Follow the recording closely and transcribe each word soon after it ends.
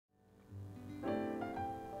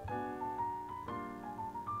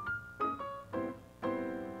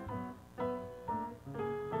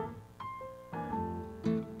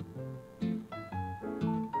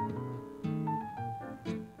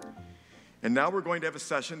And now we're going to have a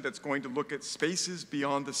session that's going to look at spaces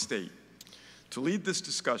beyond the state. To lead this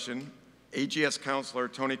discussion, AGS counselor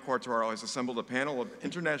Tony Quartararo has assembled a panel of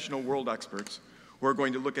international world experts who are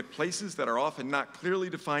going to look at places that are often not clearly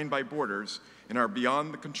defined by borders and are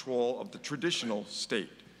beyond the control of the traditional state.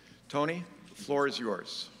 Tony, the floor is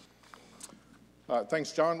yours.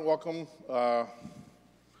 Thanks, John. Welcome,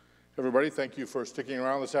 everybody. Thank you for sticking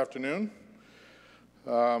around this afternoon.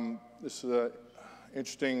 This is an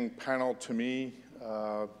interesting panel to me,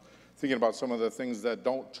 thinking about some of the things that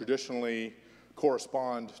don't traditionally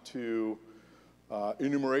correspond to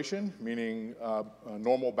enumeration, meaning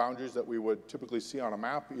normal boundaries that we would typically see on a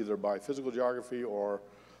map, either by physical geography or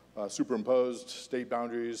superimposed state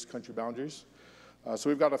boundaries, country boundaries. So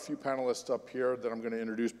we've got a few panelists up here that I'm going to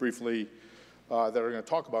introduce briefly that are going to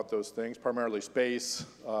talk about those things, primarily space,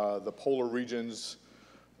 the polar regions,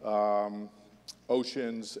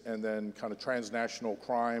 oceans, and then kind of transnational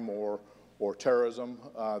crime or terrorism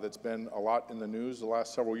that's been a lot in the news the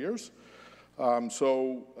last several years.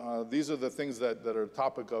 These are the things that are the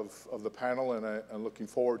topic of the panel, and I'm looking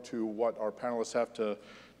forward to what our panelists have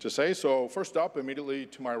to say. So first up, immediately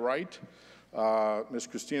to my right, Ms.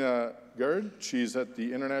 Kristina Gjerde. She's at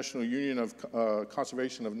the International Union of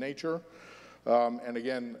Conservation of Nature. And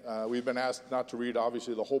again, we've been asked not to read,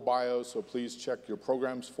 obviously, the whole bio, so please check your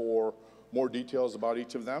programs for more details about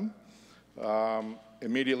each of them.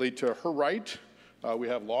 Immediately to her right, we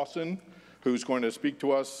have Lawson, who's going to speak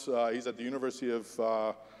to us. He's at the University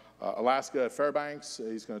of Alaska at Fairbanks.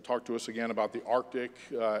 He's going to talk to us again about the Arctic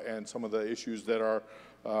and some of the issues that are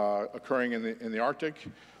occurring in the Arctic.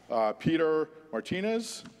 Peter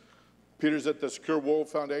Martinez. Peter's at the Secure World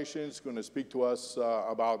Foundation. He's going to speak to us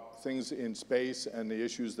about things in space and the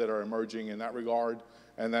issues that are emerging in that regard.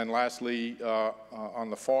 And then lastly, on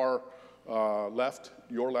the far left,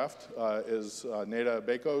 your left, is Neda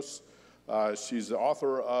Bakos. She's the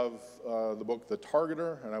author of the book, The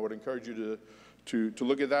Targeter, and I would encourage you to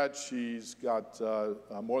look at that. She's got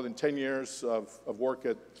more than 10 years of work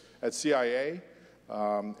at CIA,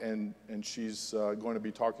 and she's going to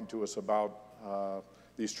be talking to us about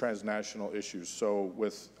these transnational issues. So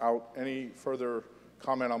without any further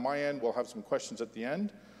comment on my end, we'll have some questions at the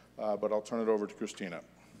end, but I'll turn it over to Kristina.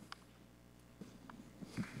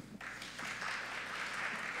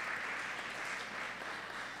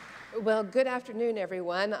 Well, good afternoon,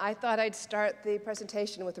 everyone. I thought I'd start the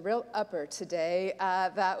presentation with a real upper today.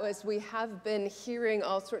 We have been hearing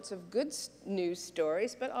all sorts of good news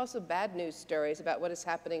stories, but also bad news stories about what is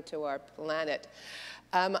happening to our planet.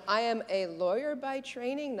 I am a lawyer by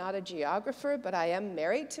training, not a geographer, but I am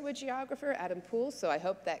married to a geographer, Adam Poole, so I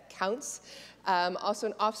hope that counts. Also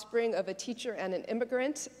an offspring of a teacher and an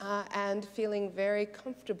immigrant, and feeling very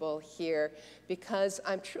comfortable here because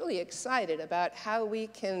I'm truly excited about how we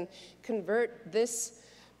can convert this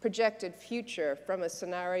projected future from a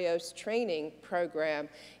scenarios training program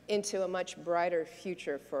into a much brighter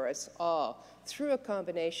future for us all through a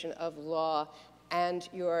combination of law and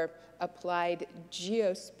your applied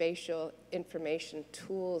geospatial information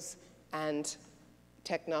tools and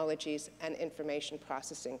technologies and information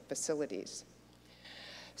processing facilities.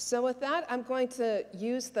 So with that, I'm going to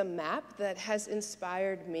use the map that has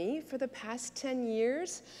inspired me for the past 10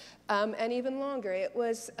 years, and even longer. It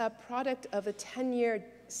was a product of a 10-year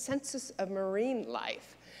census of marine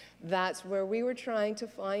life. That's where we were trying to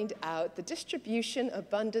find out the distribution,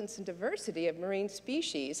 abundance, and diversity of marine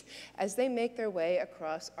species as they make their way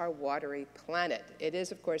across our watery planet. It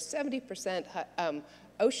is, of course, 70%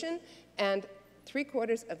 ocean, and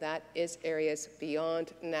 3/4 of that is areas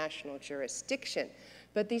beyond national jurisdiction.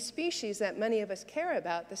 But these species that many of us care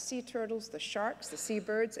about, the sea turtles, the sharks, the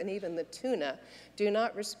seabirds, and even the tuna, do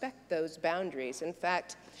not respect those boundaries. In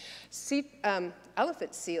fact,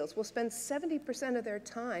 elephant seals will spend 70% of their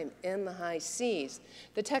time in the high seas.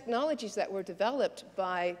 The technologies that were developed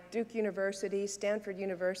by Duke University, Stanford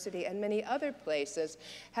University, and many other places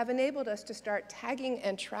have enabled us to start tagging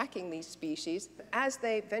and tracking these species as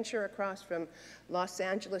they venture across from Los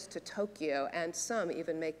Angeles to Tokyo, and some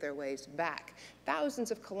even make their ways back.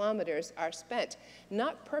 Thousands of kilometers are spent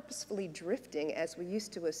not purposefully drifting as we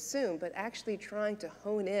used to assume, but actually trying to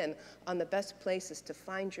hone in on the best places to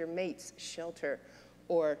find your mate's shelter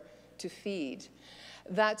or to feed.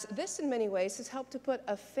 This in many ways has helped to put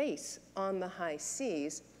a face on the high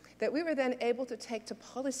seas that we were then able to take to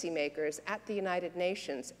policymakers at the United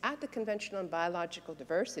Nations, at the Convention on Biological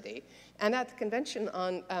Diversity, and at the Convention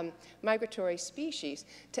on Migratory Species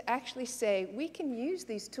to actually say we can use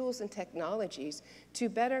these tools and technologies to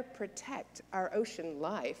better protect our ocean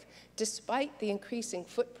life despite the increasing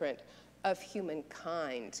footprint of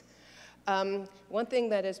humankind. One thing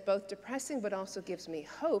that is both depressing but also gives me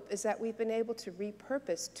hope is that we've been able to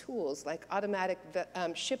repurpose tools like automatic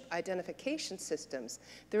ship identification systems.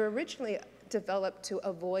 They were originally developed to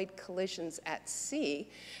avoid collisions at sea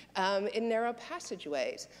in narrow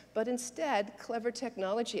passageways. But instead, clever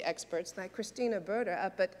technology experts like Kristina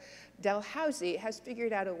up at Dalhousie has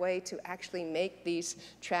figured out a way to actually make these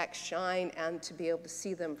tracks shine and to be able to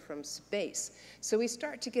see them from space. So we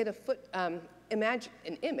start to get imagine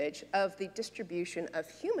an image of the distribution of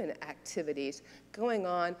human activities going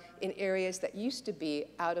on in areas that used to be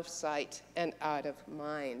out of sight and out of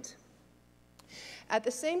mind. At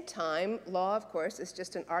the same time, law, of course, is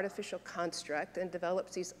just an artificial construct and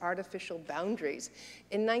develops these artificial boundaries.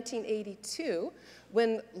 In 1982,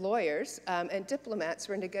 when lawyers and diplomats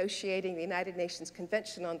were negotiating the United Nations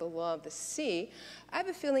Convention on the Law of the Sea, I have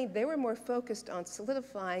a feeling they were more focused on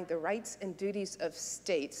solidifying the rights and duties of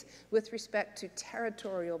states with respect to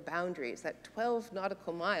territorial boundaries, that 12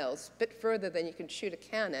 nautical miles, a bit further than you can shoot a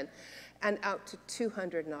cannon, and out to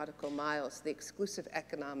 200 nautical miles, the exclusive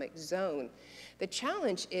economic zone. The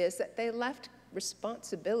challenge is that they left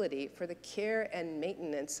responsibility for the care and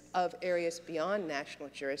maintenance of areas beyond national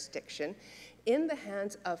jurisdiction in the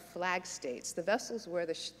hands of flag states, the vessels where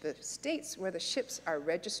the states where the ships are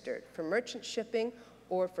registered for merchant shipping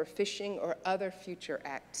or for fishing or other future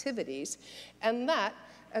activities. And that,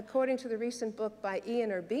 according to the recent book by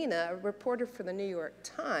Ian Urbina, a reporter for the New York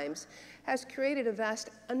Times, has created a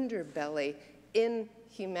vast underbelly in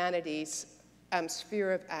humanity's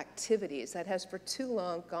sphere of activities that has for too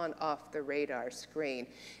long gone off the radar screen.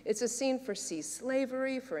 It's a scene for sea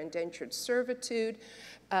slavery, for indentured servitude,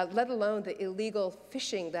 let alone the illegal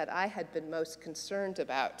fishing that I had been most concerned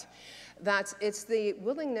about. It's the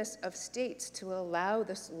willingness of states to allow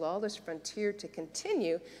this lawless frontier to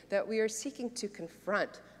continue that we are seeking to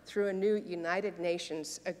confront through a new United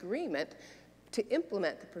Nations agreement to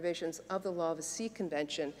implement the provisions of the Law of the Sea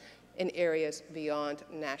Convention in areas beyond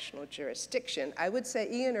national jurisdiction. I would say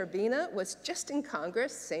Ian Urbina was just in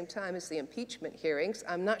Congress, same time as the impeachment hearings.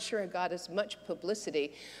 I'm not sure it got as much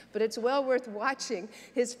publicity, but it's well worth watching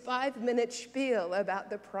his 5-minute spiel about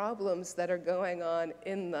the problems that are going on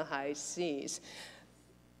in the high seas.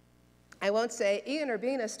 I won't say Ian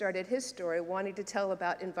Urbina started his story wanting to tell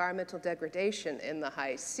about environmental degradation in the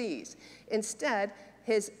high seas. Instead,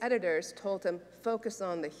 his editors told him, focus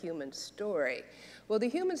on the human story. Well, the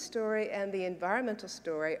human story and the environmental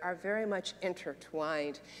story are very much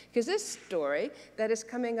intertwined, because this story that is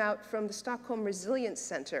coming out from the Stockholm Resilience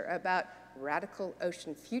Center about radical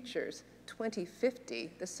ocean futures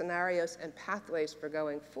 2050, the scenarios and pathways for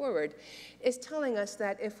going forward, is telling us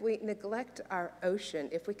that if we neglect our ocean,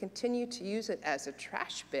 if we continue to use it as a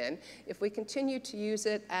trash bin, if we continue to use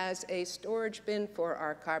it as a storage bin for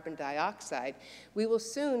our carbon dioxide, we will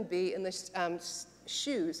soon be in the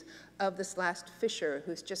shoes of this last fisher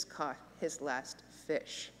who's just caught his last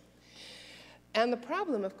fish. And the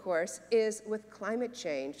problem, of course, is with climate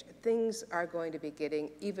change, things are going to be getting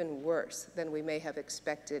even worse than we may have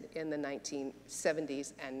expected in the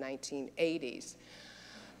 1970s and 1980s.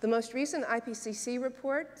 The most recent IPCC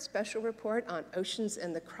report, special report on oceans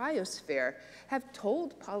and the cryosphere, have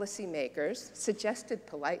told policymakers, suggested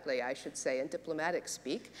politely, I should say, in diplomatic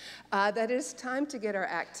speak, that it is time to get our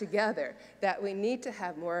act together, that we need to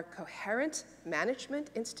have more coherent management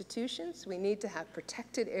institutions, we need to have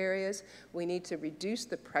protected areas, we need to reduce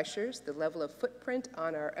the pressures, the level of footprint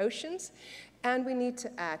on our oceans, and we need to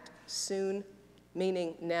act soon,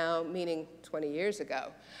 meaning now, meaning 20 years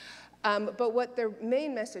ago. But what their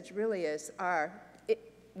main message really is that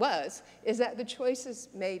the choices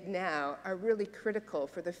made now are really critical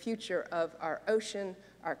for the future of our ocean,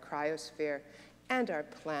 our cryosphere, and our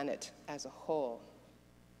planet as a whole.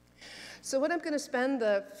 So what I'm going to spend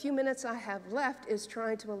the few minutes I have left is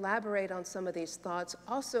trying to elaborate on some of these thoughts,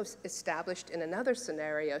 also established in another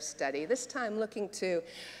scenario study, this time looking to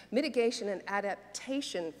mitigation and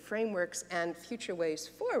adaptation frameworks and future ways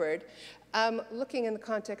forward, looking in the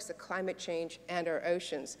context of climate change and our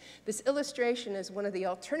oceans. This illustration is one of the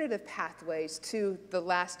alternative pathways to the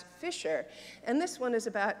last fisher, and this one is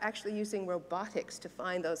about actually using robotics to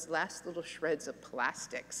find those last little shreds of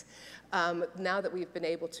plastics, now that we've been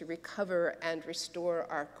able to recover and restore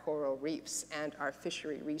our coral reefs and our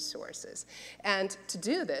fishery resources. And to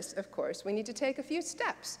do this, of course, we need to take a few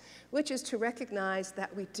steps, which is to recognize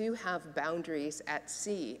that we do have boundaries at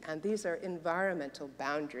sea, and these are environmental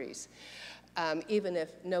boundaries, even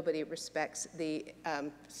if nobody respects the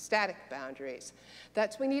static boundaries.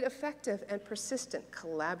 That we need effective and persistent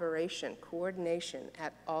collaboration, coordination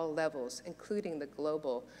at all levels, including the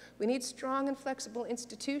global. We need strong and flexible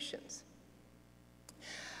institutions.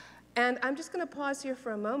 And I'm just going to pause here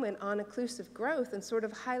for a moment on inclusive growth and sort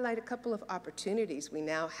of highlight a couple of opportunities we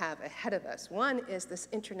now have ahead of us. One is this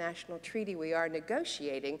international treaty we are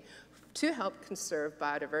negotiating to help conserve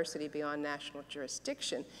biodiversity beyond national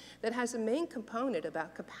jurisdiction that has a main component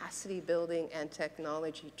about capacity building and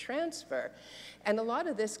technology transfer. And a lot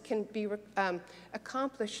of this can be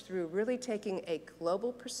accomplished through really taking a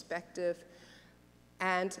global perspective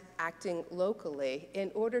and acting locally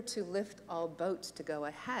in order to lift all boats to go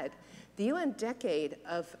ahead. The UN Decade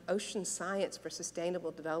of Ocean Science for Sustainable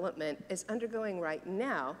Development is undergoing right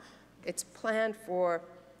now. It's planned for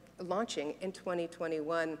launching in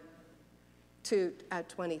 2021 to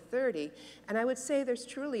 2030, and I would say there's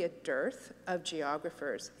truly a dearth of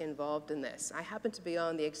geographers involved in this. I happen to be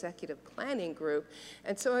on the executive planning group,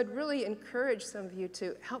 and so I'd really encourage some of you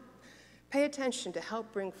to help pay attention to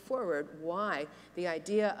help bring forward why the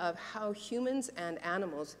idea of how humans and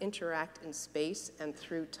animals interact in space and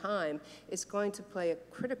through time is going to play a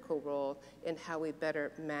critical role in how we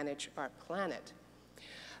better manage our planet.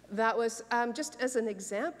 That was just as an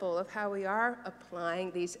example of how we are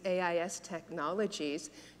applying these AIS technologies.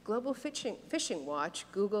 Global Fishing Watch,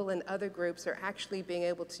 Google, and other groups are actually being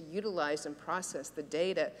able to utilize and process the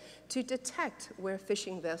data to detect where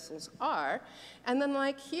fishing vessels are. And then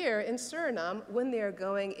like here in Suriname, when they're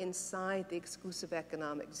going inside the exclusive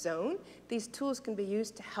economic zone, these tools can be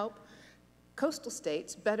used to help coastal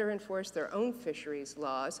states better enforce their own fisheries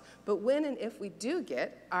laws, but when and if we do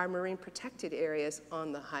get our marine protected areas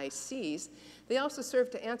on the high seas, they also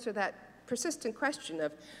serve to answer that persistent question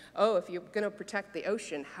of, oh, if you're going to protect the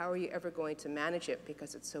ocean, how are you ever going to manage it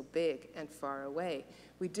because it's so big and far away?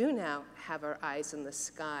 We do now have our eyes in the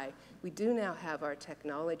sky. We do now have our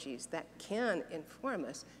technologies that can inform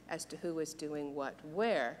us as to who is doing what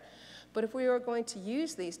where. But if we are going to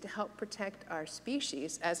use these to help protect our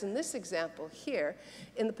species, as in this example here,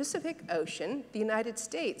 in the Pacific Ocean, the United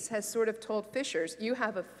States has sort of told fishers, you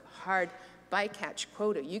have a hard bycatch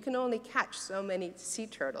quota. You can only catch so many sea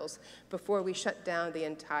turtles before we shut down the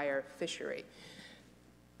entire fishery.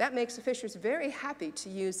 That makes the fishers very happy to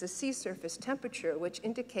use the sea surface temperature, which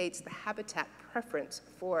indicates the habitat preference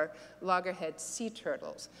for loggerhead sea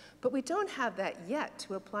turtles. But we don't have that yet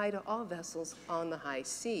to apply to all vessels on the high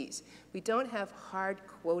seas. We don't have hard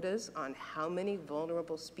quotas on how many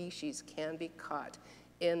vulnerable species can be caught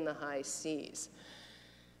in the high seas.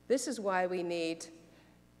 This is why we need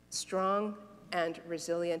strong and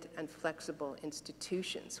resilient and flexible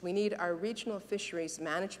institutions. We need our regional fisheries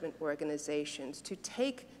management organizations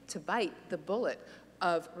to bite the bullet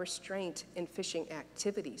of restraint in fishing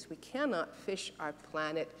activities. We cannot fish our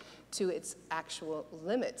planet to its actual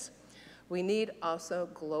limits. We need also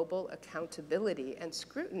global accountability and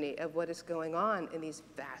scrutiny of what is going on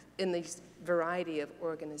in these variety of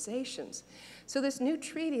organizations. So this new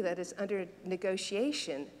treaty that is under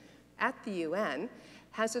negotiation at the UN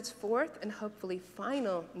has its fourth and hopefully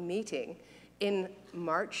final meeting in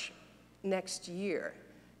March next year,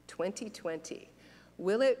 2020.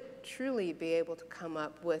 Will it truly be able to come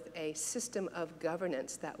up with a system of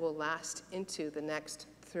governance that will last into the next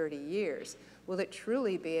 30 years? Will it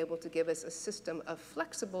truly be able to give us a system of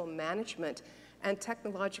flexible management and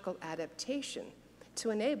technological adaptation to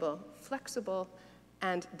enable flexible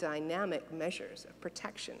and dynamic measures of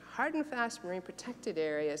protection, hard and fast marine protected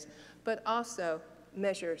areas, but also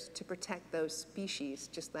measures to protect those species,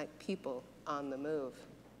 just like people on the move?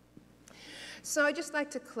 So I'd just like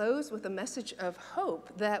to close with a message of hope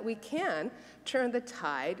that we can turn the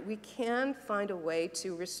tide. We can find a way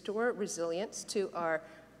to restore resilience to our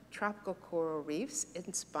tropical coral reefs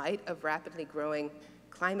in spite of rapidly growing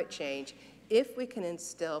climate change if we can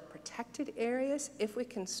instill protected areas, if we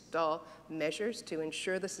can install measures to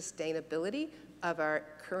ensure the sustainability of our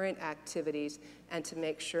current activities, and to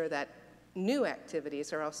make sure that new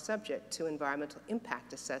activities are all subject to environmental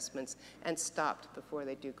impact assessments and stopped before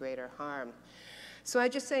they do greater harm. So I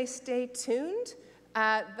just say stay tuned.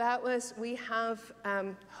 We have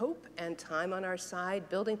hope and time on our side,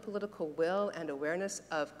 building political will and awareness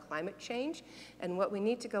of climate change. And what we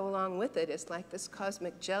need to go along with it is like this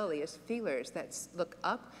cosmic jelly, as feelers that look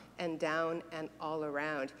up and down and all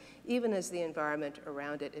around, even as the environment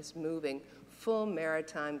around it is moving, full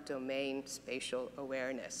maritime domain spatial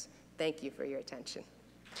awareness. Thank you for your attention.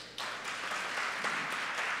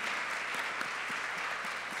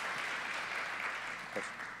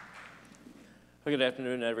 Well, good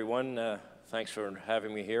afternoon, everyone. Thanks for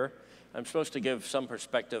having me here. I'm supposed to give some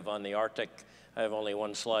perspective on the Arctic. I have only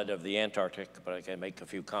one slide of the Antarctic, but I can make a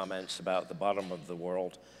few comments about the bottom of the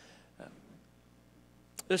world.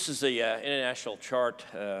 This is the international chart,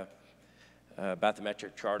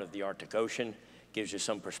 bathymetric chart of the Arctic Ocean. gives you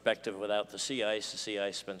some perspective without the sea ice. The sea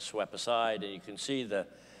ice has been swept aside, and you can see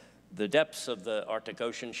the depths of the Arctic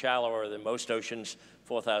Ocean, shallower than most oceans,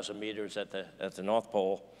 4,000 meters at the North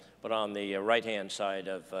Pole. But on the right-hand side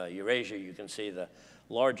of Eurasia, you can see the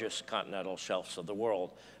largest continental shelves of the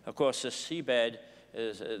world. Of course, the seabed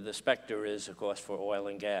is, the specter is, of course, for oil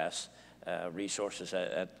and gas resources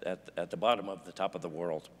at the bottom of the top of the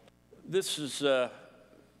world. This is a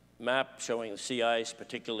map showing the sea ice,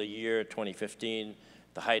 particular year 2015,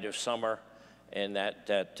 the height of summer, and that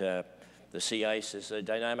the sea ice is a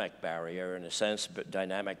dynamic barrier, in a sense, but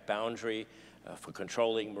dynamic boundary for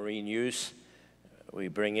controlling marine use. We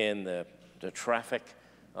bring in the traffic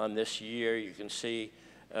on this year. You can see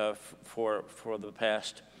for the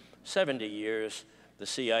past 70 years, the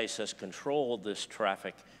sea ice has controlled this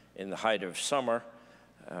traffic in the height of summer,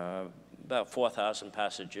 about 4,000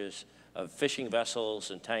 passages of fishing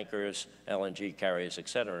vessels and tankers, LNG carriers, et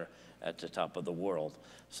cetera, at the top of the world.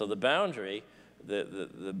 So the boundary,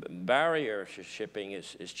 the barrier to shipping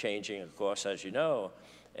is changing, of course, as you know,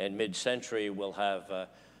 and mid-century we'll have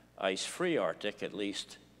ice-free Arctic, at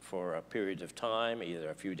least for a period of time, either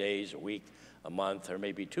a few days, a week, a month, or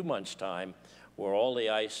maybe 2 months' time, where all the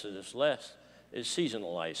ice that is left is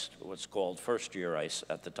seasonal ice, what's called first-year ice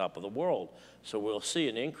at the top of the world. So we'll see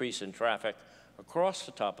an increase in traffic across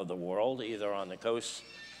the top of the world, either on the coast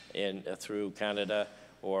through Canada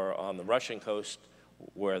or on the Russian coast,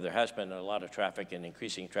 where there has been a lot of traffic and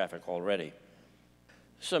increasing traffic already.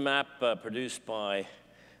 This is a map produced by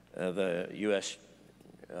the U.S.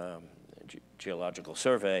 Geological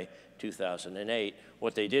Survey, 2008.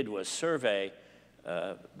 What they did was survey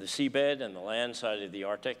the seabed and the land side of the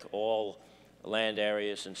Arctic, all land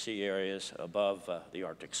areas and sea areas above the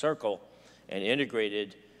Arctic Circle, and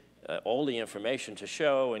integrated all the information to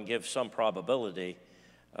show and give some probability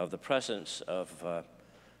of the presence of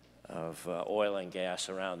oil and gas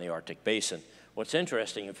around the Arctic basin. What's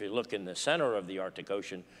interesting, if you look in the center of the Arctic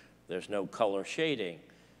Ocean, there's no color shading.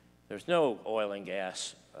 There's no oil and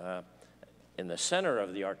gas in the center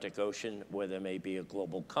of the Arctic Ocean where there may be a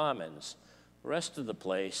global commons. The rest of the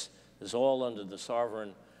place is all under the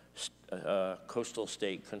sovereign coastal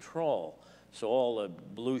state control. So all the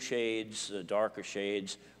blue shades, the darker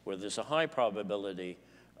shades, where there's a high probability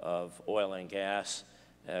of oil and gas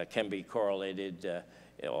can be correlated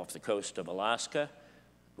off the coast of Alaska,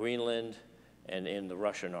 Greenland, and in the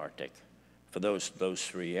Russian Arctic, for those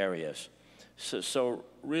three areas. So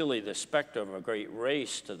really the spectrum of a great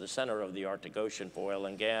race to the center of the Arctic Ocean for oil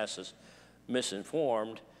and gas is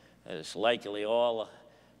misinformed. It's likely all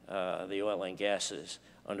the oil and gas is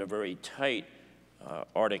under very tight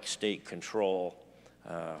Arctic state control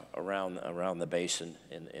around the basin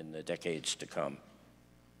in the decades to come.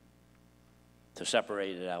 To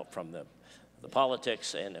separate it out from the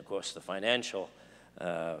politics and, of course, the financial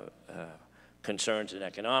concerns and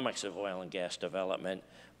economics of oil and gas development,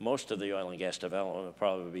 most of the oil and gas development will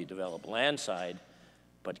probably be developed landside,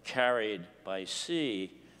 but carried by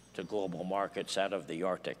sea to global markets out of the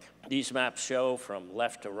Arctic. These maps show from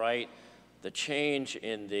left to right the change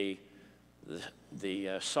in the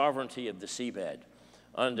sovereignty of the seabed.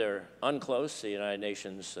 Under UNCLOS, the United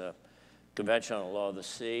Nations Convention on the Law of the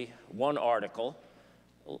Sea, one article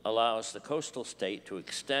allows the coastal state to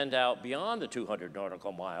extend out beyond the 200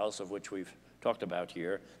 nautical miles, of which we've talked about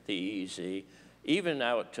here, the EEZ, even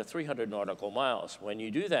out to 300 nautical miles. When you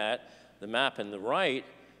do that, the map in the right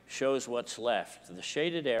shows what's left. The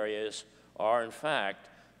shaded areas are, in fact,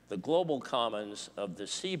 the global commons of the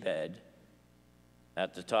seabed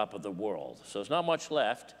at the top of the world. So there's not much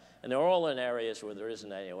left, and they're all in areas where there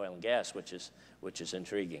isn't any oil and gas, which is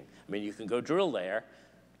intriguing. I mean, you can go drill there,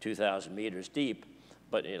 2,000 meters deep,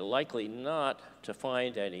 but you're likely not to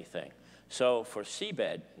find anything. So for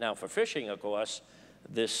seabed, now for fishing, of course,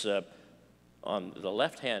 this on the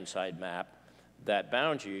left-hand side map, that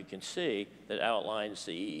boundary you can see that outlines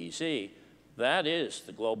the EEZ, that is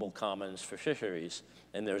the global commons for fisheries.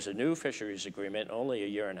 And there's a new fisheries agreement, only a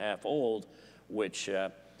year and a half old, which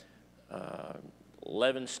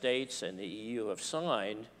 11 states and the EU have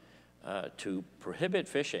signed to prohibit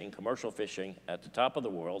fishing, commercial fishing, at the top of the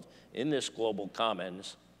world in this global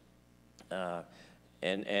commons,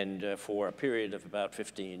 and for a period of about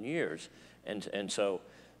 15 years. And so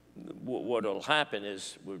what will happen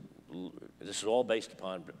is, this is all based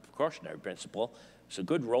upon precautionary principle. It's a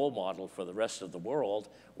good role model for the rest of the world,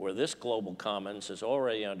 where this global commons is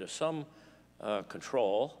already under some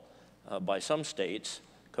control by some states,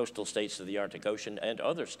 coastal states of the Arctic Ocean, and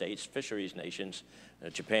other states, fisheries nations,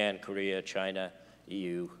 Japan, Korea, China,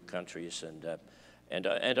 EU countries,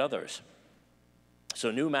 and others.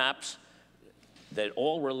 So new maps that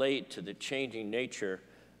all relate to the changing nature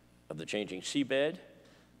of the changing seabed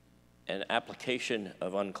and application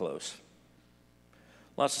of UNCLOS.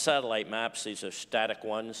 Lots of satellite maps. These are static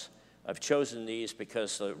ones. I've chosen these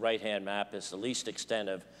because the right-hand map is the least extent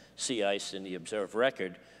of sea ice in the observed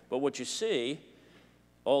record. But what you see,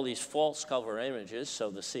 all these false color images, so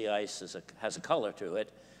the sea ice has a color to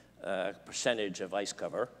it, percentage of ice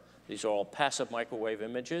cover. These are all passive microwave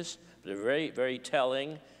images. They're very, very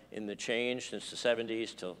telling in the change since the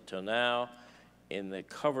 70s till now in the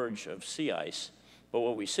coverage of sea ice. But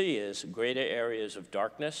what we see is greater areas of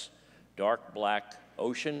darkness, dark black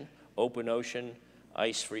ocean, open ocean,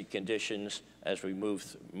 ice-free conditions as we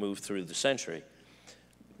move through the century.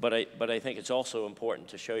 But I think it's also important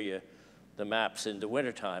to show you the maps in the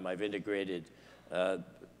wintertime. I've integrated the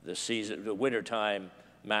wintertime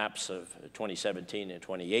maps of 2017 and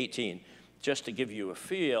 2018 just to give you a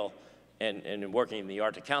feel, and in working in the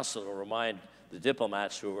Arctic Council to remind the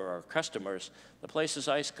diplomats who are our customers, the place is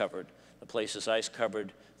ice covered. The place is ice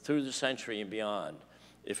covered through the century and beyond.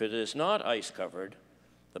 If it is not ice covered,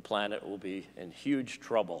 the planet will be in huge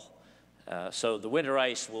trouble. So the winter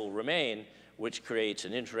ice will remain, which creates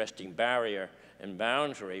an interesting barrier and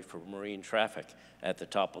boundary for marine traffic at the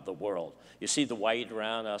top of the world. You see the white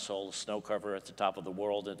around us, all the snow cover at the top of the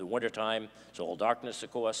world in the wintertime. It's all darkness,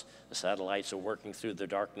 of course. The satellites are working through the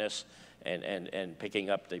darkness and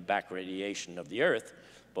picking up the back radiation of the Earth,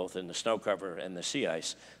 both in the snow cover and the sea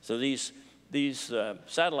ice. So these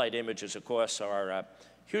satellite images, of course, are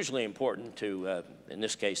hugely important to, in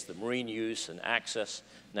this case, the marine use and access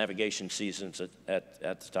navigation seasons at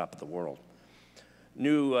the top of the world.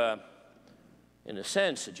 New, in a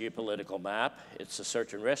sense, a geopolitical map. It's a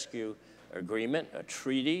search and rescue agreement, a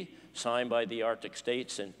treaty signed by the Arctic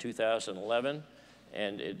states in 2011,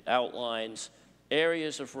 and it outlines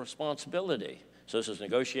areas of responsibility. So this was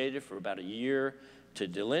negotiated for about a year to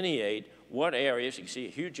delineate what areas. You can see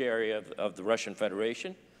a huge area of the Russian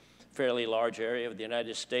Federation, fairly large area of the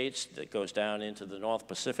United States that goes down into the North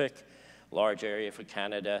Pacific, large area for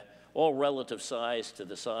Canada, all relative size to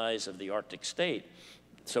the size of the Arctic state.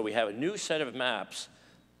 So we have a new set of maps,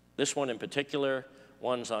 this one in particular,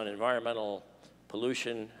 one's on environmental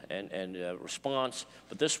pollution and response,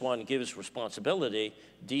 but this one gives responsibility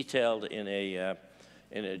detailed in a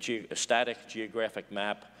static geographic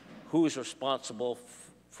map, who's responsible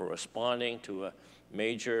for responding to a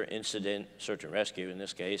major incident, search and rescue in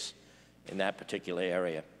this case, in that particular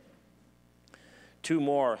area. Two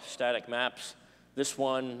more static maps. This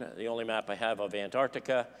one, the only map I have of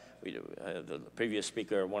Antarctica. The previous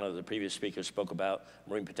speaker, one of the previous speakers spoke about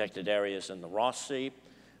marine protected areas in the Ross Sea.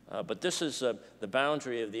 But this is the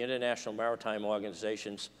boundary of the International Maritime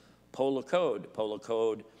Organization's Polar Code. Polar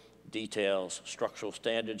Code details structural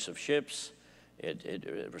standards of ships.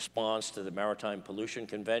 It responds to the Maritime Pollution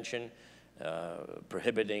Convention,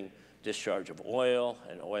 prohibiting discharge of oil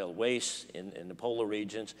and oil waste in the polar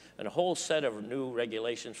regions, and a whole set of new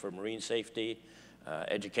regulations for marine safety,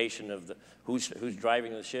 education of who's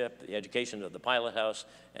driving the ship, the education of the pilot house,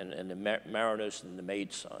 and the mariners and the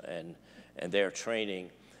mates, and their training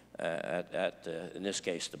in this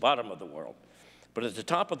case, the bottom of the world. But at the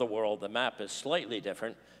top of the world, the map is slightly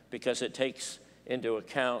different because it takes into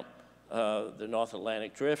account the North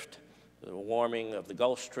Atlantic Drift, the warming of the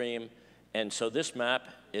Gulf Stream, and so this map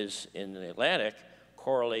is in the Atlantic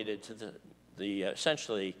correlated to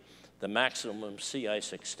essentially the maximum sea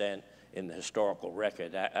ice extent in the historical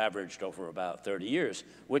record, averaged over about 30 years,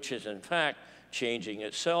 which is in fact changing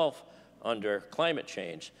itself under climate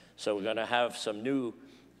change. So we're going to have some new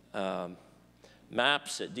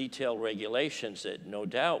maps that detail regulations that no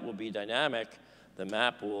doubt will be dynamic. The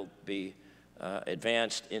map will be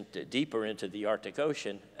advanced deeper into the Arctic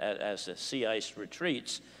Ocean as the sea ice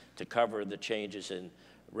retreats to cover the changes in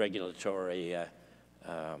regulatory,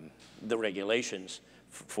 the regulations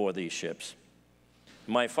for these ships.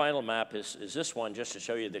 My final map is this one, just to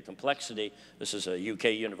show you the complexity. This is a UK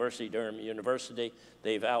university, Durham University.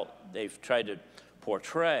 They've tried to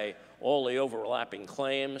portray all the overlapping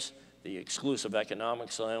claims, the exclusive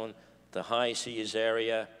economic zone, the high seas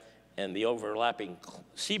area, and the overlapping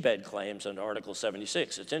seabed claims under Article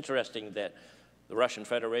 76. It's interesting that the Russian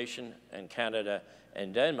Federation and Canada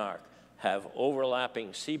and Denmark have overlapping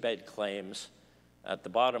seabed claims at the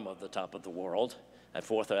bottom of the top of the world at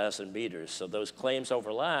 4,000 meters. So those claims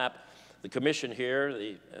overlap. The commission here,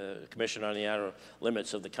 the Commission on the Outer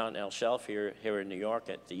Limits of the Continental Shelf here in New York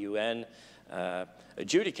at the UN,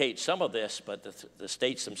 adjudicate some of this, but the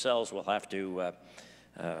states themselves will have to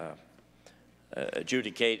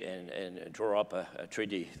adjudicate and draw up a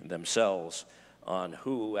treaty themselves on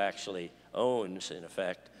who actually owns, in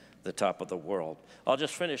effect, the top of the world. I'll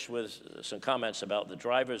just finish with some comments about the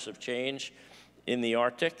drivers of change in the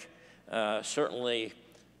Arctic. Certainly,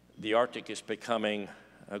 the Arctic is becoming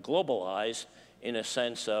globalized in a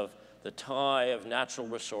sense of the tie of natural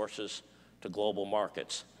resources to global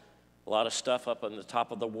markets. A lot of stuff up on the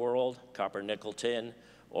top of the world, copper, nickel, tin,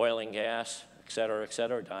 oil and gas, et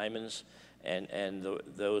cetera, diamonds, and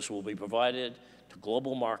those will be provided to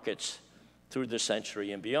global markets through the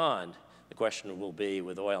century and beyond. The question will be,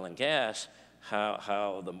 with oil and gas,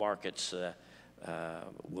 how the markets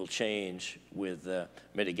will change with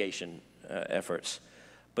mitigation efforts.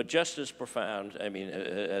 But just as profound, I mean,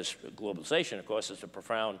 as globalization, of course, is a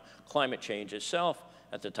profound climate change itself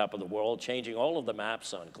at the top of the world, changing all of the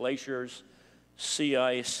maps on glaciers, sea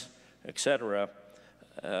ice, et cetera.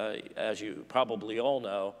 As you probably all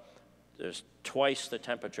know, there's twice the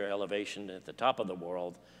temperature elevation at the top of the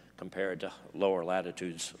world compared to lower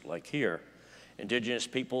latitudes like here. Indigenous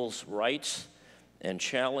peoples' rights and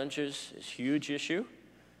challenges is a huge issue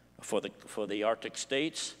for the Arctic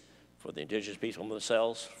states, for the indigenous people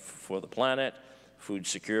themselves, for the planet, food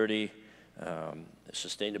security, the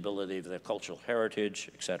sustainability of their cultural heritage,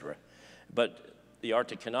 et cetera. But the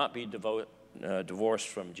Arctic cannot be divorced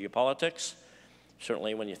from geopolitics.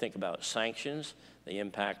 Certainly when you think about sanctions, they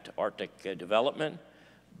impact Arctic development.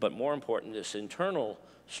 But more important, this internal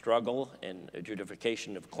struggle and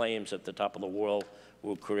adjudication of claims at the top of the world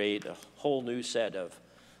will create a whole new set of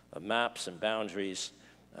maps and boundaries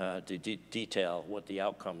to detail what the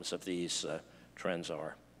outcomes of these trends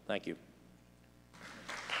are. Thank you.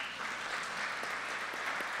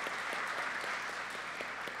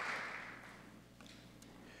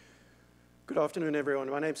 Good afternoon, everyone.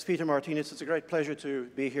 My name is Peter Martinez. It's a great pleasure to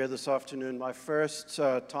be here this afternoon. My first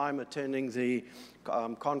time attending the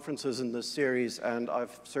conferences in this series, and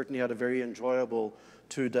I've certainly had a very enjoyable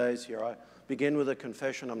 2 days here. I begin with a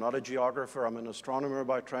confession. I'm not a geographer. I'm an astronomer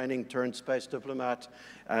by training, turned space diplomat,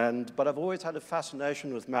 but I've always had a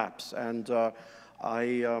fascination with maps, and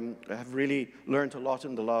I have really learned a lot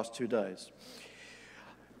in the last 2 days.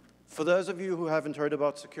 For those of you who haven't heard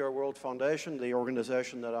about Secure World Foundation, the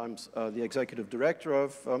organization that I'm the executive director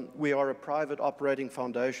of, we are a private operating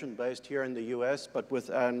foundation based here in the US, but with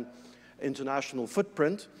an international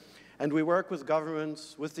footprint. And we work with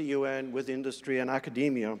governments, with the UN, with industry and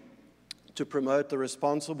academia to promote the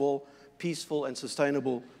responsible, peaceful, and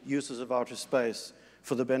sustainable uses of outer space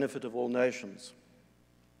for the benefit of all nations.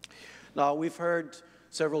 Now, we've heard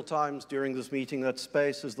several times during this meeting that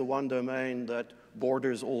space is the one domain that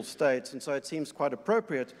borders all states, and so it seems quite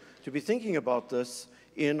appropriate to be thinking about this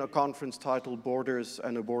in a conference titled Borders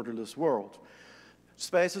and a Borderless World.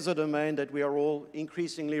 Space is a domain that we are all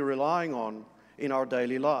increasingly relying on in our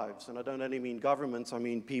daily lives, and I don't only mean governments, I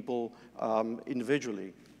mean people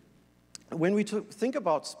individually. When we think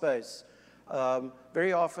about space,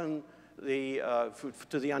 very often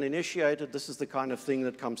to the uninitiated, this is the kind of thing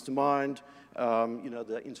that comes to mind,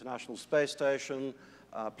 the International Space Station,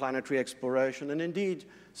 planetary exploration, and indeed,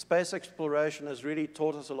 space exploration has really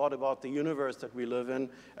taught us a lot about the universe that we live in,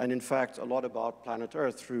 and in fact, a lot about planet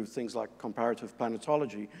Earth through things like comparative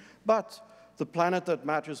planetology. But the planet that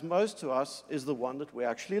matters most to us is the one that we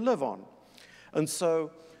actually live on. And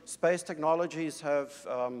so space technologies have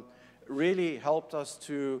really helped us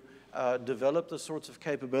to develop the sorts of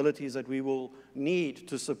capabilities that we will need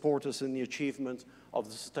to support us in the achievement of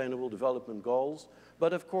the Sustainable Development Goals.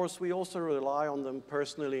 But of course, we also rely on them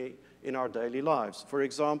personally in our daily lives. For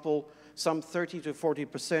example, some 30 to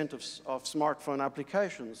 40% of smartphone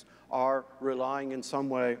applications are relying in some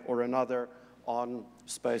way or another on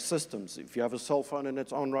space systems. If you have a cell phone and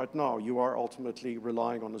it's on right now, you are ultimately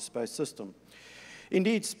relying on a space system.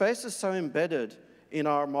 Indeed, space is so embedded in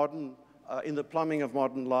our in the plumbing of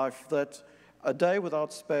modern life that a day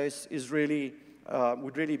without space is really,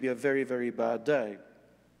 would really be a very, very bad day.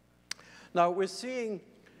 Now, we're seeing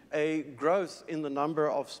a growth in the number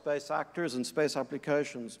of space actors and space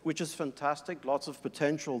applications, which is fantastic, lots of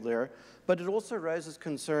potential there, but it also raises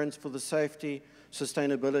concerns for the safety,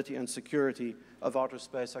 sustainability, and security of outer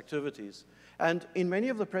space activities. And in many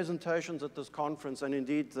of the presentations at this conference, and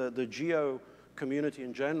indeed the geo community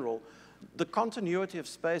in general, the continuity of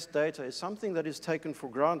space data is something that is taken for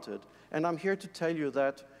granted, and I'm here to tell you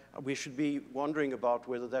that we should be wondering about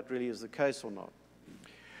whether that really is the case or not.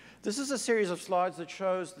 This is a series of slides that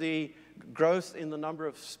shows the growth in the number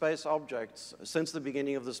of space objects since the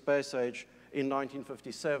beginning of the space age in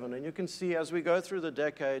 1957. And you can see as we go through the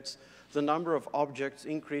decades, the number of objects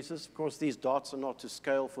increases. Of course, these dots are not to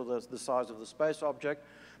scale for the size of the space object,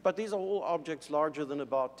 but these are all objects larger than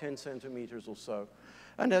about 10 centimeters or so.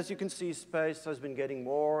 And as you can see, space has been getting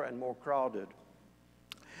more and more crowded.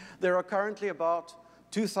 There are currently about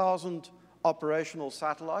 2,000 operational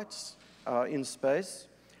satellites in space.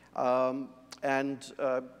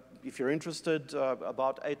 If you're interested,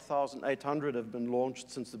 about 8,800 have been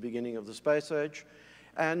launched since the beginning of the space age.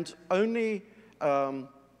 And only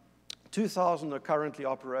 2,000 are currently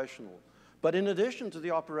operational. But in addition to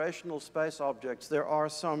the operational space objects, there are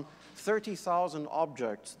some 30,000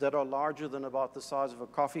 objects that are larger than about the size of a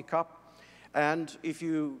coffee cup. And if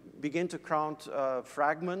you begin to count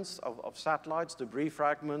fragments of satellites, debris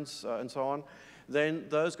fragments, and so on, then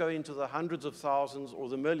those go into the hundreds of thousands or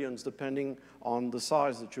the millions, depending on the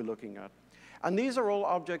size that you're looking at. And these are all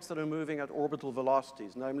objects that are moving at orbital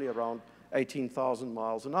velocities, namely around 18,000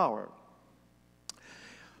 miles an hour.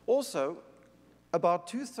 Also, about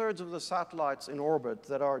 2/3 of the satellites in orbit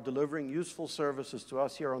that are delivering useful services to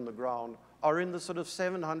us here on the ground are in the sort of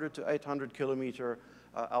 700 to 800 kilometer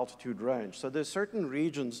altitude range. So there's certain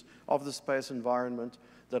regions of the space environment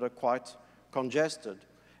that are quite congested.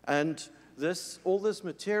 And all this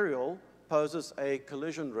material poses a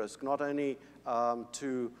collision risk, not only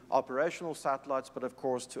to operational satellites, but of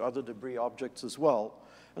course to other debris objects as well.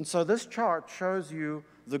 And so this chart shows you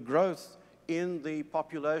the growth in the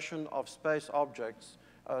population of space objects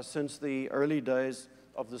since the early days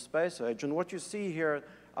of the space age. And what you see here,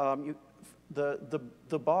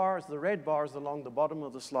 the bars, the red bars along the bottom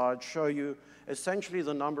of the slide show you essentially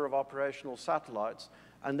the number of operational satellites.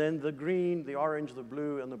 And then the green, the orange, the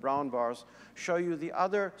blue, and the brown bars show you the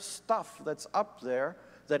other stuff that's up there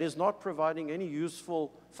that is not providing any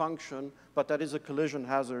useful function, but that is a collision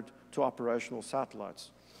hazard to operational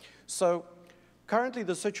satellites. So currently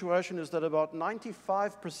the situation is that about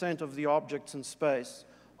 95% of the objects in space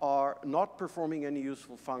are not performing any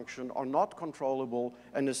useful function, are not controllable,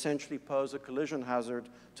 and essentially pose a collision hazard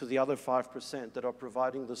to the other 5% that are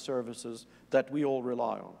providing the services that we all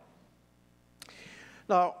rely on.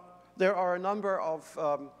 Now, there are a number of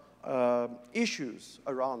issues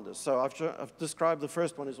around this. So I've described the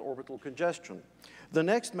first one as orbital congestion. The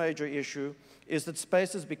next major issue is that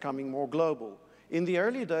space is becoming more global. In the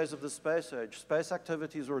early days of the space age, space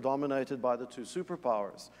activities were dominated by the two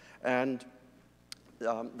superpowers. And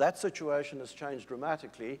that situation has changed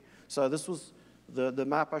dramatically. So this was, the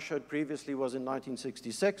map I showed previously was in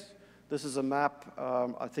 1966. This is a map,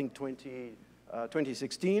 I think,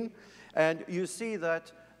 2016. And you see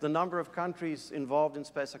that the number of countries involved in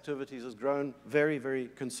space activities has grown very, very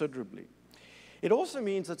considerably. It also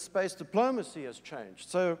means that space diplomacy has changed.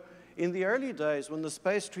 So in the early days, when the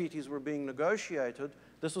space treaties were being negotiated,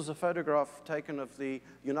 this was a photograph taken of the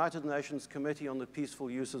United Nations Committee on the Peaceful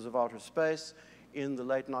Uses of Outer Space in the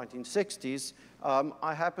late 1960s.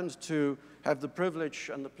 I happened to have the privilege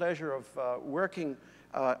and the pleasure of working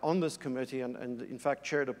on this committee and in fact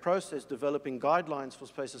chaired a process developing guidelines for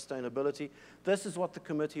space sustainability. This is what the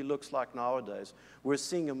committee looks like nowadays. We're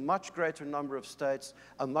seeing a much greater number of states,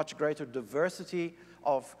 a much greater diversity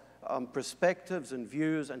of perspectives and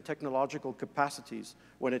views and technological capacities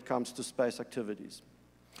when it comes to space activities.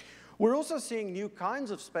 We're also seeing new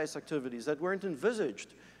kinds of space activities that weren't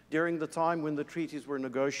envisaged during the time when the treaties were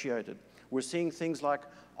negotiated. We're seeing things like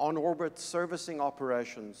on-orbit servicing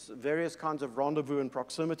operations, various kinds of rendezvous and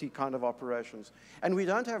proximity kind of operations. And we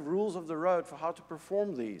don't have rules of the road for how to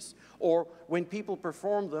perform these. Or when people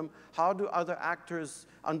perform them, how do other actors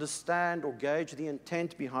understand or gauge the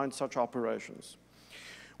intent behind such operations?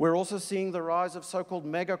 We're also seeing the rise of so-called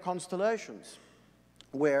mega constellations,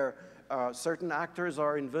 where certain actors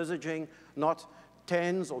are envisaging not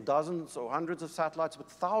tens or dozens or hundreds of satellites, but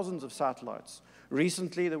thousands of satellites.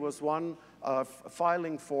 Recently, there was one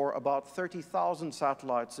filing for about 30,000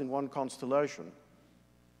 satellites in one constellation.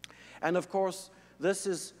 And of course, this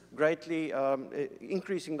is greatly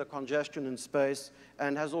increasing the congestion in space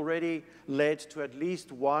and has already led to at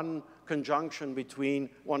least one conjunction between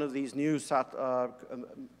one of these new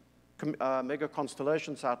mega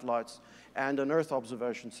constellation satellites and an Earth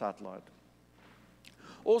observation satellite.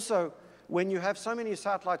 Also, when you have so many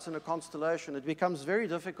satellites in a constellation, it becomes very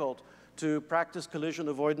difficult to practice collision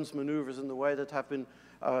avoidance maneuvers in the way that have been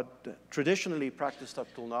traditionally practiced up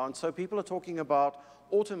till now. And so people are talking about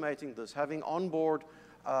automating this, having onboard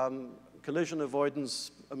collision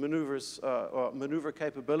avoidance maneuvers, or maneuver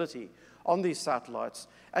capability on these satellites.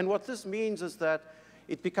 And what this means is that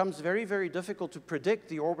it becomes very, very difficult to predict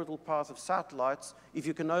the orbital path of satellites if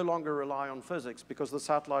you can no longer rely on physics, because the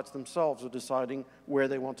satellites themselves are deciding where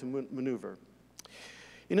they want to maneuver.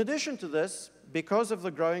 In addition to this, because of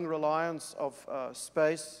the growing reliance of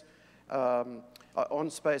space, on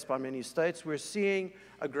space by many states, we're seeing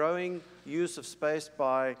a growing use of space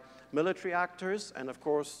by military actors and, of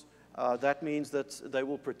course, That means that they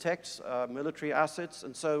will protect military assets,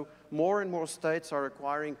 and so more and more states are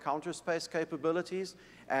acquiring counter-space capabilities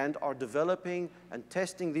and are developing and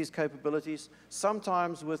testing these capabilities,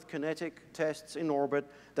 sometimes with kinetic tests in orbit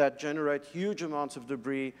that generate huge amounts of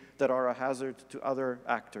debris that are a hazard to other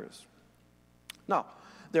actors. Now,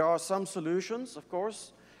 there are some solutions, of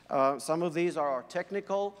course. Some of these are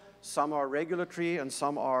technical, some are regulatory, and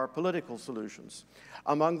some are political solutions.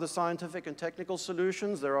 Among the scientific and technical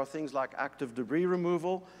solutions, there are things like active debris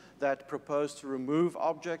removal that propose to remove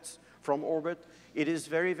objects from orbit. It is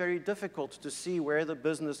very, very difficult to see where the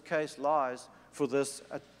business case lies for this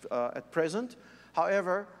at present.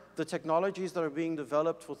 However, the technologies that are being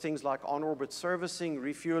developed for things like on-orbit servicing,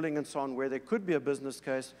 refueling, and so on, where there could be a business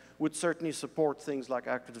case, would certainly support things like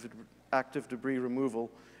active debris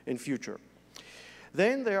removal in future.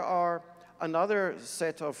 Then there are another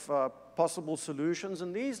set of possible solutions,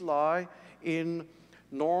 and these lie in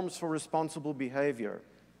norms for responsible behavior.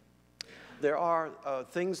 There are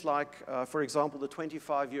things like, for example, the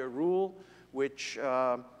 25-year rule, which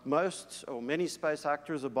most or many space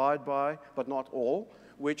actors abide by, but not all,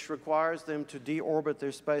 which requires them to deorbit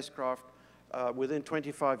their spacecraft within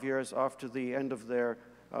 25 years after the end of their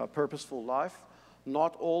purposeful life.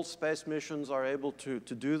 Not all space missions are able to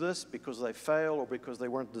do this because they fail or because they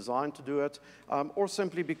weren't designed to do it, or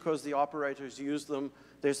simply because the operators use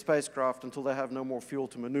their spacecraft until they have no more fuel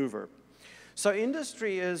to maneuver. So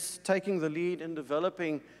industry is taking the lead in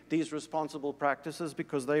developing these responsible practices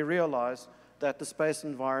because they realize that the space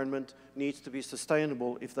environment needs to be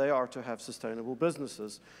sustainable if they are to have sustainable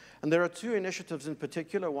businesses. And there are two initiatives in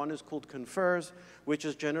particular. One is called CONFERS, which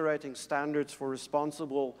is generating standards for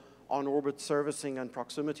responsible on-orbit servicing and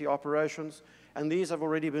proximity operations. And these have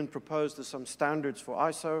already been proposed as some standards for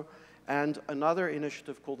ISO. And another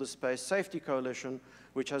initiative called the Space Safety Coalition,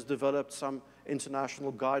 which has developed some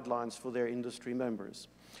international guidelines for their industry members.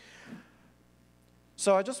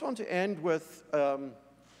 So I just want to end with a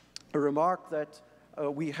remark that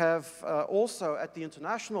we have also at the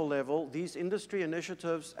international level, these industry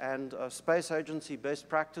initiatives and space agency best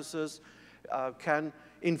practices can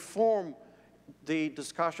inform the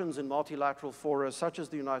discussions in multilateral fora, such as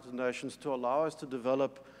the United Nations, to allow us to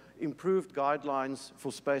develop improved guidelines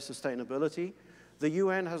for space sustainability. The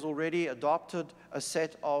UN has already adopted a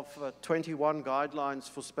set of 21 guidelines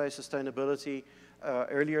for space sustainability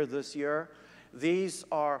earlier this year. These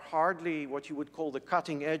are hardly what you would call the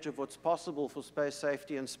cutting edge of what's possible for space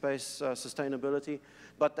safety and space sustainability,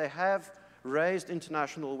 but they have raised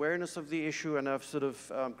international awareness of the issue and have sort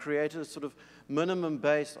of created a sort of minimum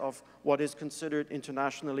base of what is considered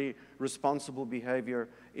internationally responsible behavior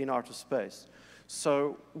in outer space.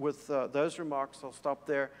 So with those remarks, I'll stop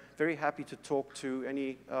there. Very happy to talk to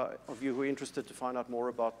any of you who are interested to find out more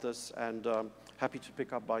about this, and happy to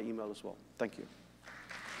pick up by email as well. Thank you.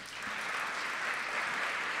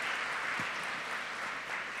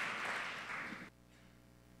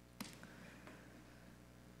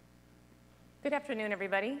 Good afternoon,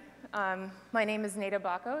 everybody. My name is Neda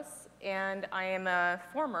Bakos, and I am a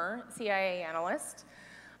former CIA analyst.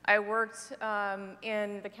 I worked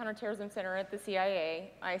in the Counterterrorism Center at the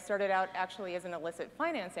CIA. I started out actually as an illicit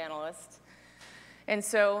finance analyst. And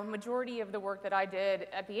so majority of the work that I did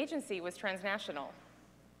at the agency was transnational.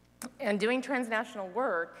 And doing transnational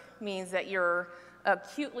work means that you're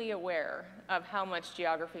acutely aware of how much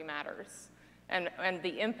geography matters and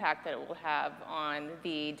the impact that it will have on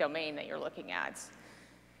the domain that you're looking at.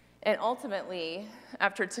 And ultimately,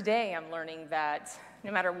 after today, I'm learning that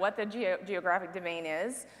no matter what the geographic domain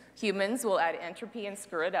is, humans will add entropy and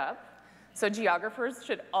screw it up. So geographers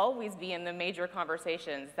should always be in the major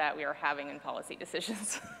conversations that we are having in policy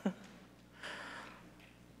decisions.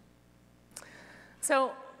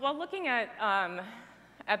 So while looking at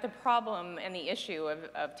the problem and the issue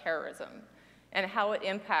of terrorism and how it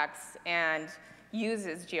impacts and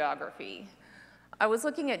uses geography, I was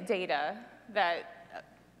looking at data that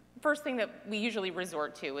first thing that we usually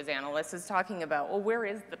resort to as analysts is talking about, well, where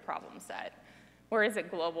is the problem set? Where is it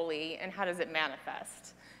globally, and how does it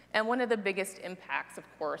manifest? And one of the biggest impacts, of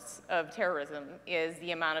course, of terrorism is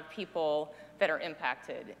the amount of people that are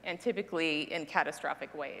impacted, and typically in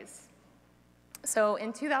catastrophic ways. So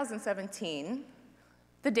in 2017,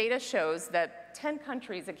 the data shows that 10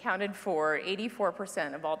 countries accounted for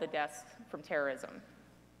 84% of all the deaths from terrorism.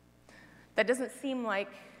 That doesn't seem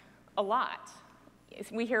like a lot.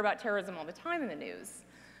 We hear about terrorism all the time in the news.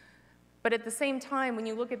 But at the same time, when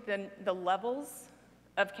you look at the levels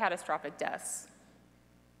of catastrophic deaths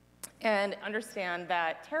and understand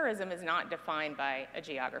that terrorism is not defined by a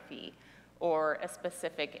geography or a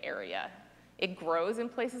specific area. It grows in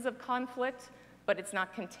places of conflict, but it's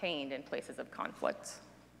not contained in places of conflict.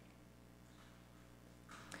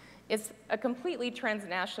 It's a completely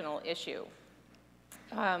transnational issue.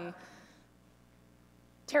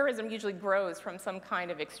 Terrorism usually grows from some kind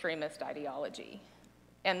of extremist ideology,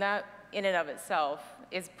 and that in and of itself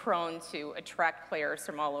is prone to attract players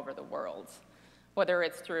from all over the world, whether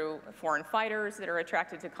it's through foreign fighters that are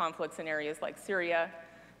attracted to conflicts in areas like Syria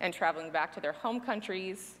and traveling back to their home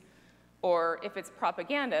countries, or if it's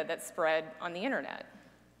propaganda that's spread on the internet.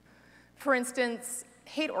 For instance,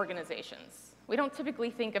 hate organizations. We don't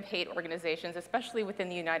typically think of hate organizations, especially within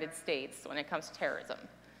the United States, when it comes to terrorism.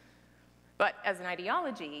 But as an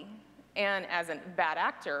ideology and as a bad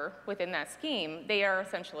actor within that scheme, they are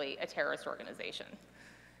essentially a terrorist organization.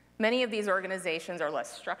 Many of these organizations are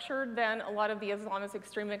less structured than a lot of the Islamist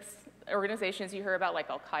extremist organizations you hear about, like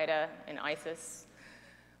Al-Qaeda and ISIS.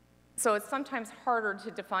 So it's sometimes harder to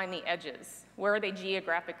define the edges. Where are they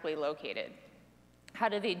geographically located? How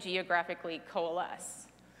do they geographically coalesce?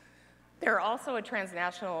 There are also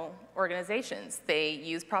transnational organizations. They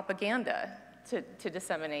use propaganda to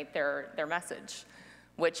disseminate their message,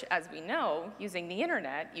 which, as we know, using the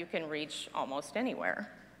internet, you can reach almost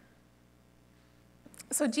anywhere.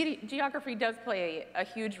 So geography does play a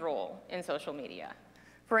huge role in social media.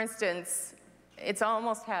 For instance, it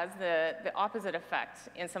almost has the opposite effect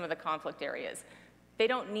in some of the conflict areas. They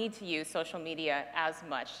don't need to use social media as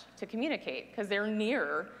much to communicate because they're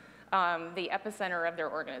near the epicenter of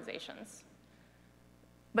their organizations.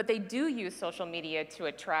 But they do use social media to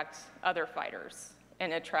attract other fighters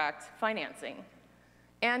and attract financing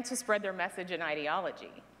and to spread their message and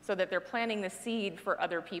ideology so that they're planting the seed for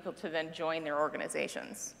other people to then join their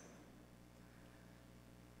organizations.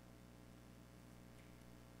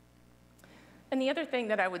 And the other thing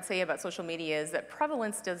that I would say about social media is that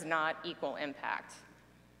prevalence does not equal impact.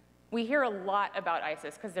 We hear a lot about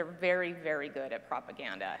ISIS because they're very, very good at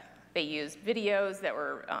propaganda. They use videos that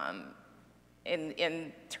were,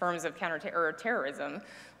 in terms of terrorism,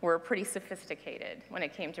 were pretty sophisticated when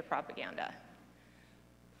it came to propaganda.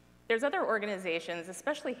 There's other organizations,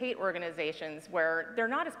 especially hate organizations, where they're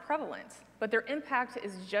not as prevalent, but their impact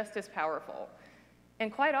is just as powerful. And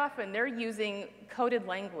quite often, they're using coded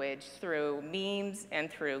language through memes and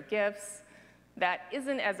through GIFs that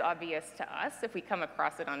isn't as obvious to us if we come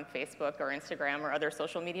across it on Facebook or Instagram or other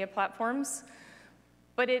social media platforms,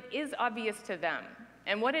 but it is obvious to them.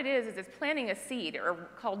 And what it is it's planting a seed, or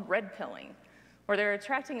called red pilling, where they're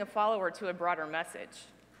attracting a follower to a broader message.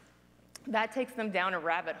 That takes them down a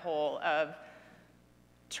rabbit hole of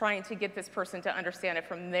trying to get this person to understand it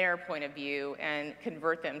from their point of view and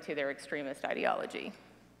convert them to their extremist ideology.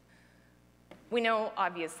 We know,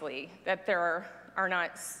 obviously, that there are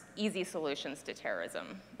not easy solutions to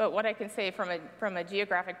terrorism. But what I can say from a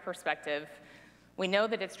geographic perspective, we know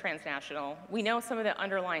that it's transnational. We know some of the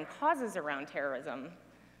underlying causes around terrorism,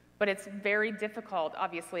 but it's very difficult,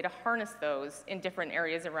 obviously, to harness those in different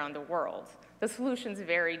areas around the world. The solutions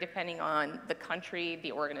vary depending on the country,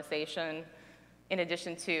 the organization, in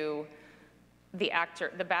addition to the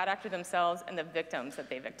bad actor themselves and the victims that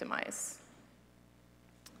they victimize.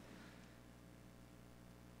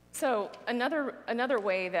 So another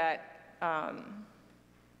way that,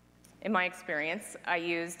 in my experience, I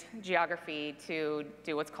used geography to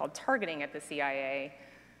do what's called targeting at the CIA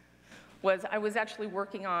was I was actually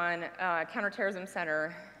working on a counterterrorism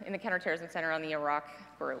center, in the counterterrorism center on the Iraq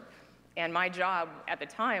group. And my job at the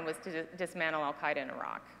time was to dismantle Al-Qaeda in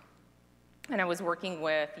Iraq. And I was working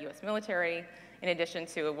with the US military, in addition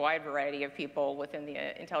to a wide variety of people within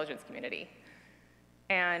the intelligence community.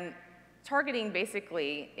 And targeting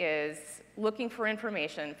basically is looking for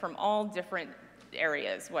information from all different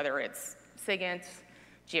areas, whether it's SIGINT,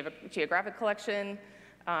 geographic collection,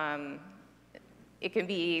 it can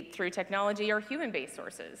be through technology or human-based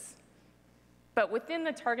sources. But within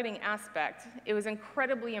the targeting aspect, it was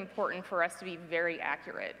incredibly important for us to be very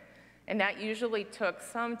accurate. And that usually took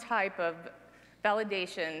some type of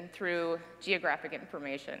validation through geographic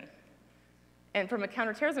information. And from a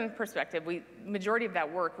counterterrorism perspective, majority of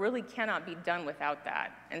that work really cannot be done without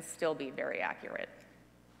that and still be very accurate.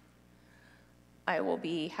 I will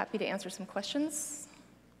be happy to answer some questions.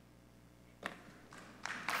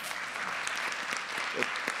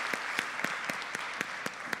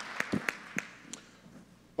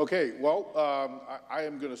 Okay, well, I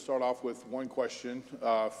am going to start off with one question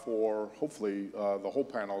for hopefully the whole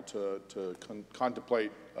panel to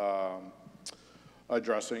contemplate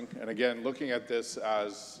addressing. And again, looking at this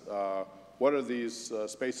as what are these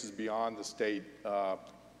spaces beyond the state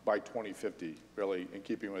by 2050, really, in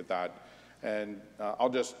keeping with that. And I'll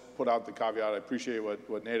just put out the caveat. I appreciate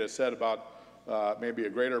what Neda said about maybe a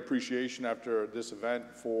greater appreciation after this event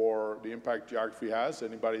for the impact geography has.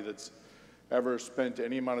 Anybody that's ever spent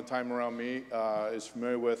any amount of time around me is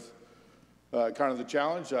familiar with kind of the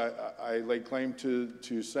challenge. I lay claim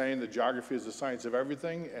to saying that geography is the science of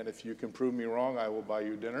everything, and if you can prove me wrong, I will buy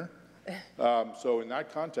you dinner. So in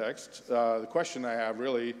that context, the question I have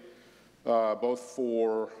really, both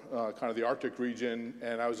for kind of the Arctic region,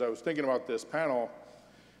 and as I was thinking about this panel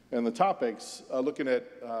and the topics, looking at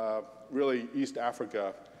really East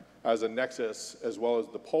Africa as a nexus, as well as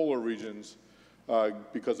the polar regions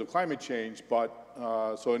because of climate change. But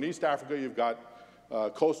so in East Africa, you've got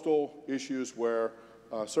coastal issues where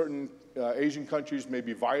certain Asian countries may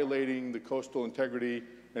be violating the coastal integrity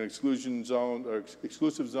and exclusion zone or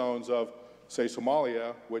exclusive zones of, say,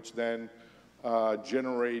 Somalia, which then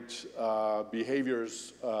generate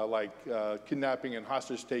behaviors like kidnapping and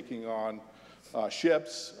hostage-taking on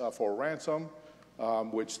ships for ransom,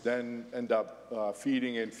 which then end up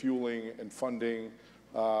feeding and fueling and funding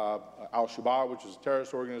Al-Shabaab, which is a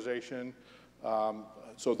terrorist organization.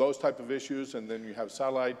 So those type of issues, and then you have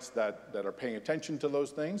satellites that are paying attention to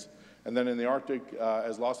those things. And then in the Arctic,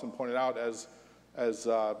 as Lawson pointed out, as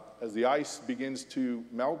the ice begins to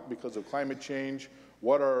melt because of climate change,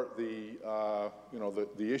 what are the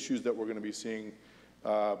the issues that we're going to be seeing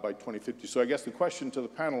by 2050? So I guess the question to the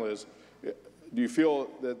panel is, do you feel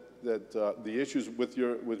that the issues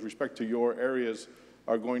with respect to your areas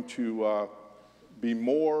are going to be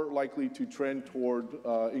more likely to trend toward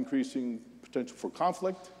increasing potential for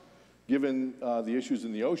conflict, given the issues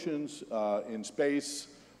in the oceans, in space,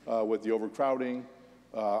 with the overcrowding,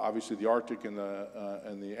 obviously the Arctic and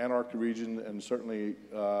the Antarctic region, and certainly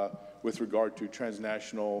with regard to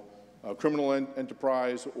transnational criminal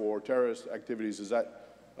enterprise or terrorist activities? Is that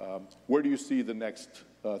where do you see the next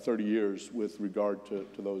 30 years with regard to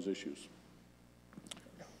those issues?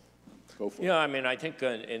 Go for it. Yeah, I mean, I think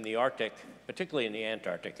in the Arctic, particularly in the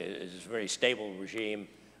Antarctic, is a very stable regime,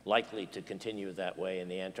 likely to continue that way in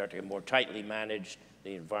the Antarctic, more tightly managed,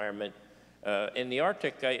 the environment. In the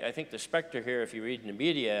Arctic, I think the specter here, if you read in the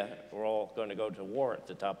media, we're all going to go to war at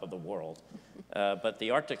the top of the world. But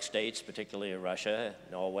the Arctic states, particularly Russia,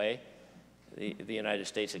 Norway, the United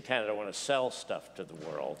States and Canada, want to sell stuff to the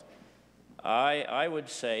world. I would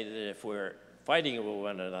say that if we're fighting with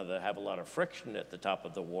one another, have a lot of friction at the top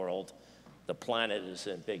of the world, the planet is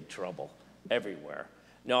in big trouble everywhere.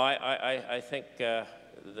 No, I think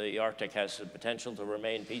the Arctic has the potential to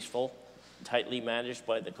remain peaceful, tightly managed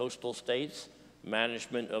by the coastal states,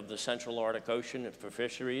 management of the central Arctic Ocean for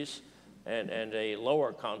fisheries, and a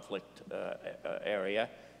lower conflict area.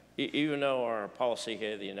 Even though our policy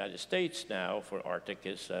here in the United States now for Arctic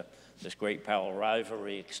is this great power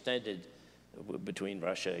rivalry extended between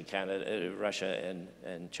Russia and Canada, Russia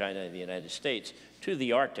and China and the United States to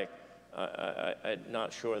the Arctic, I'm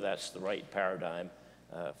not sure that's the right paradigm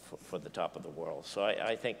for the top of the world. So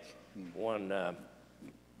I think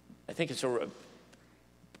I think it's a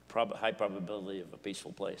high probability of a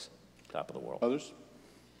peaceful place, top of the world. Others?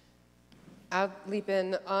 I'll leap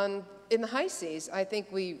in the high seas. I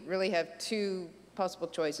think we really have two possible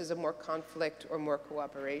choices of more conflict or more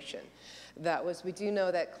cooperation. We do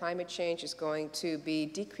know that climate change is going to be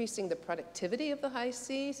decreasing the productivity of the high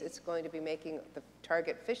seas. It's going to be making the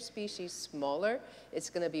target fish species smaller. It's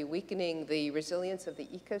going to be weakening the resilience of the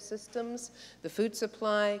ecosystems, the food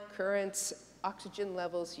supply, currents, oxygen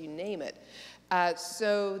levels, you name it.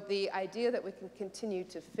 So the idea that we can continue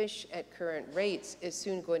to fish at current rates is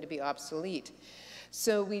soon going to be obsolete.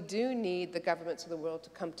 So we do need the governments of the world to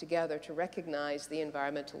come together to recognize the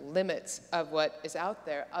environmental limits of what is out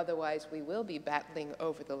there. Otherwise, we will be battling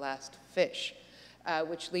over the last fish,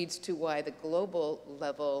 which leads to why the global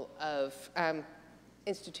level of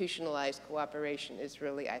institutionalized cooperation is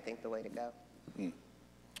really, I think, the way to go.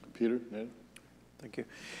 Peter, Neda? Thank you.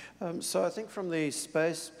 So I think from the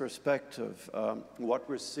space perspective, what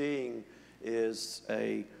we're seeing is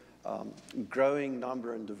a growing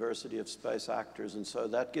number and diversity of space actors, and so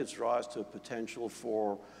that gives rise to a potential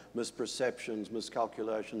for misperceptions,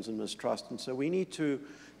 miscalculations, and mistrust. And so we need to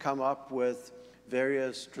come up with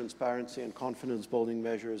various transparency and confidence building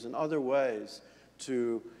measures and other ways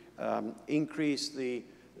to increase the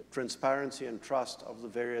transparency and trust of the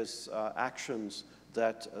various actions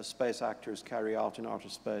that space actors carry out in outer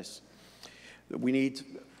space. We need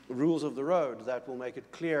rules of the road that will make it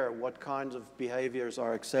clear what kinds of behaviors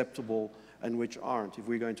are acceptable and which aren't, if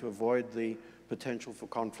we're going to avoid the potential for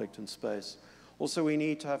conflict in space. Also, we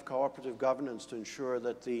need to have cooperative governance to ensure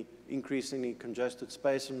that the increasingly congested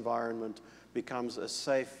space environment becomes a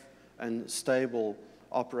safe and stable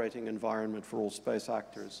operating environment for all space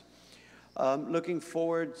actors. Looking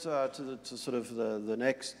forward to sort of the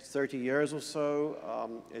next 30 years or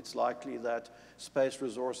so, it's likely that space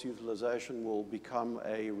resource utilization will become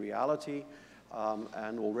a reality.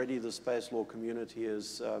 And already the space law community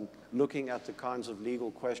is looking at the kinds of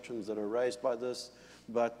legal questions that are raised by this.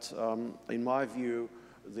 But in my view,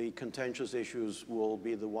 the contentious issues will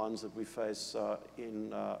be the ones that we face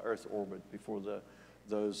in Earth orbit before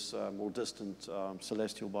those more distant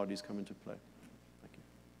celestial bodies come into play. Thank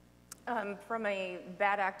you. From a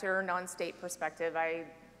bad actor, non-state perspective, I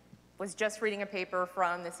was just reading a paper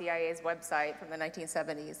from the CIA's website from the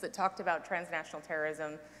 1970s that talked about transnational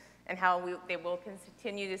terrorism and how they will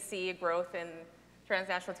continue to see a growth in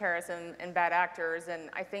transnational terrorism and bad actors, and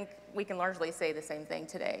I think we can largely say the same thing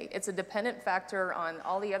today. It's a dependent factor on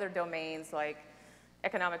all the other domains like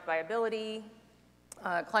economic viability,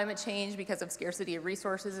 climate change because of scarcity of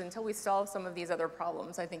resources. Until we solve some of these other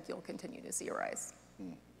problems, I think you'll continue to see a rise.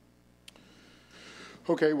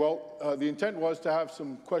 Okay, well, the intent was to have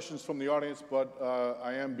some questions from the audience, but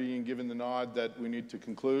I am being given the nod that we need to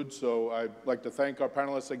conclude. So I'd like to thank our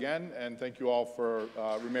panelists again, and thank you all for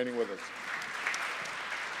remaining with us.